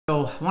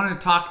So I wanted to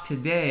talk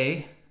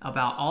today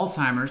about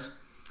Alzheimer's.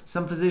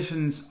 Some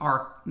physicians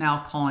are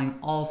now calling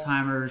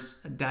Alzheimer's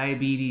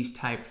diabetes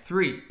type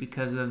 3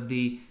 because of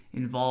the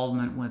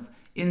involvement with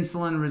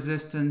insulin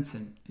resistance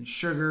and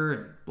sugar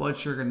and blood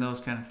sugar and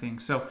those kind of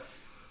things. So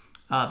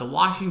the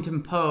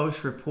Washington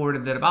Post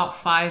reported that about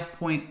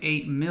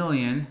 5.8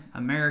 million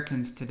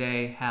Americans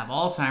today have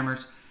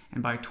Alzheimer's,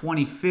 and by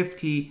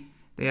 2050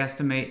 they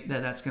estimate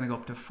that that's going to go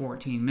up to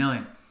 14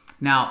 million.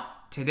 Now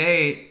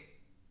today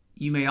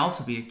you may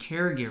also be a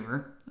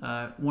caregiver,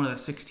 one of the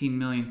 16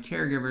 million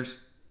caregivers.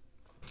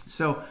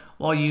 So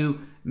while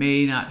you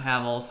may not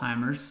have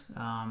Alzheimer's,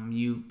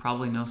 you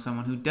probably know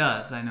someone who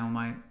does. I know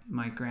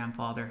my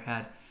grandfather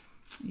had,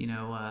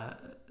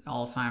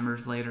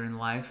 Alzheimer's later in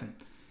life, and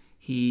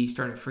he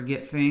started to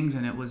forget things,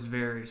 and it was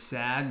very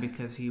sad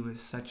because he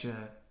was such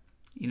a,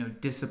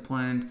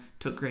 disciplined,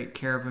 took great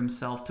care of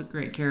himself, took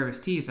great care of his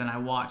teeth, and I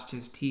watched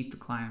his teeth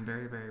decline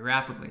very, very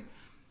rapidly.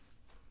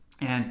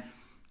 And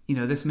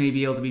this may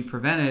be able to be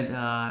prevented.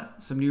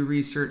 Some new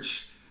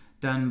research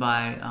done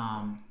by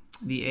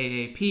the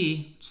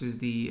AAP, which is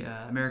the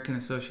American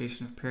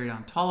Association of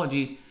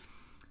Periodontology,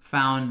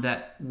 found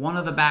that one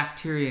of the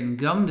bacteria in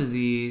gum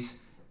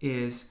disease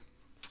is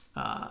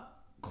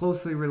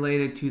closely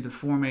related to the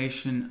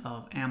formation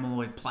of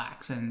amyloid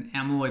plaques. And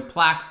amyloid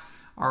plaques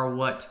are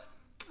what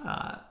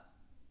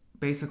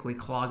basically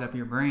clog up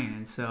your brain.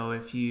 And so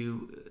if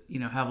you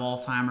have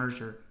Alzheimer's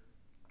or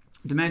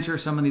dementia or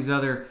some of these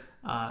other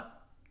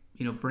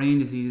brain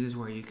diseases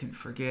where you can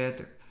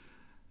forget, or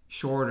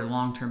short or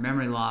long-term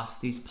memory loss,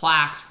 these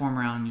plaques form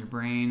around your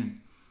brain and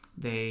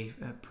they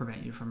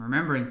prevent you from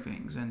remembering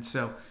things. And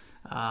so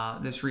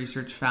this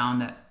research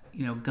found that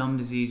gum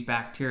disease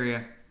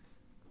bacteria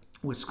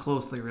was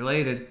closely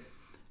related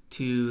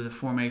to the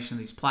formation of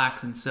these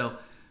plaques. And so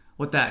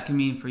what that can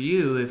mean for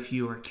you if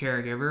you are a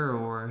caregiver,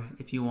 or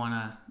if you want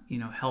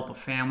to help a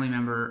family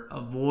member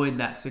avoid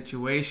that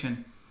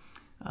situation,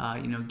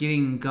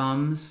 getting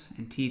gums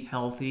and teeth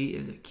healthy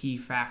is a key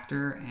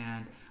factor,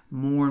 and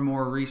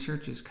more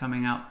research is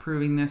coming out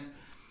proving this.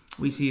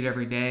 We see it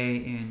every day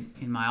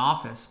in my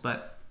office,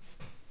 but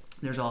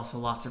there's also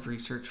lots of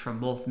research from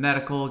both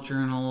medical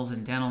journals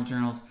and dental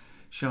journals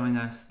showing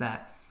us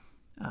that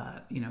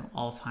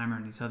Alzheimer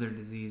and these other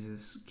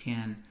diseases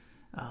can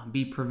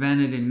be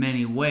prevented in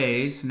many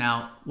ways.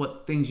 Now,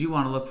 what things you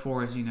want to look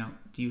for is,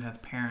 do you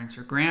have parents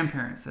or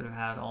grandparents that have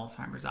had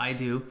Alzheimer's? I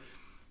do.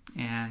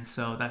 And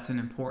so that's an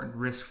important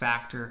risk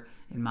factor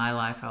in my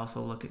life. I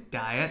also look at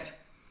diet,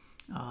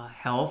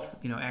 health,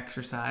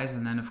 exercise,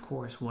 and then of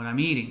course what I'm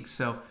eating.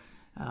 So,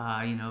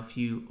 if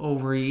you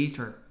overeat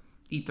or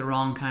eat the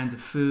wrong kinds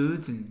of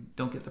foods and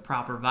don't get the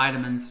proper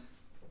vitamins,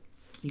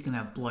 you can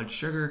have blood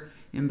sugar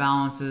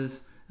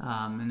imbalances,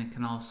 and it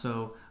can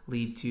also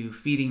lead to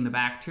feeding the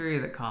bacteria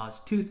that cause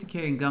tooth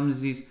decay and gum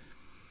disease.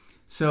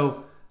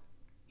 So,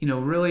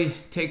 really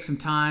take some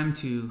time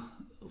to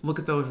look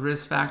at those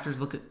risk factors,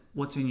 look at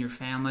what's in your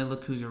family,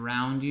 look who's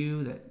around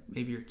you that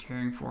maybe you're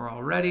caring for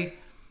already,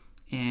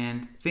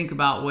 and think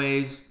about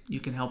ways you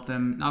can help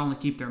them not only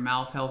keep their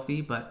mouth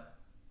healthy, but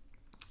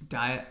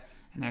diet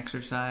and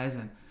exercise.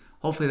 And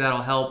hopefully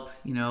that'll help,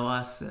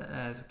 us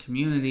as a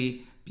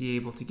community be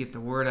able to get the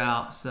word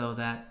out so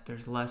that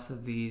there's less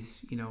of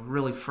these,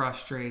 really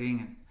frustrating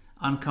and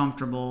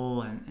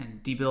uncomfortable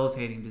and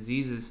debilitating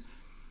diseases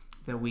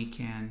that we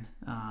can,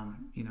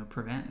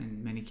 prevent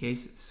in many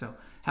cases. So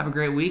have a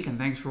great week, and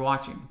thanks for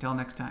watching. Until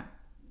next time.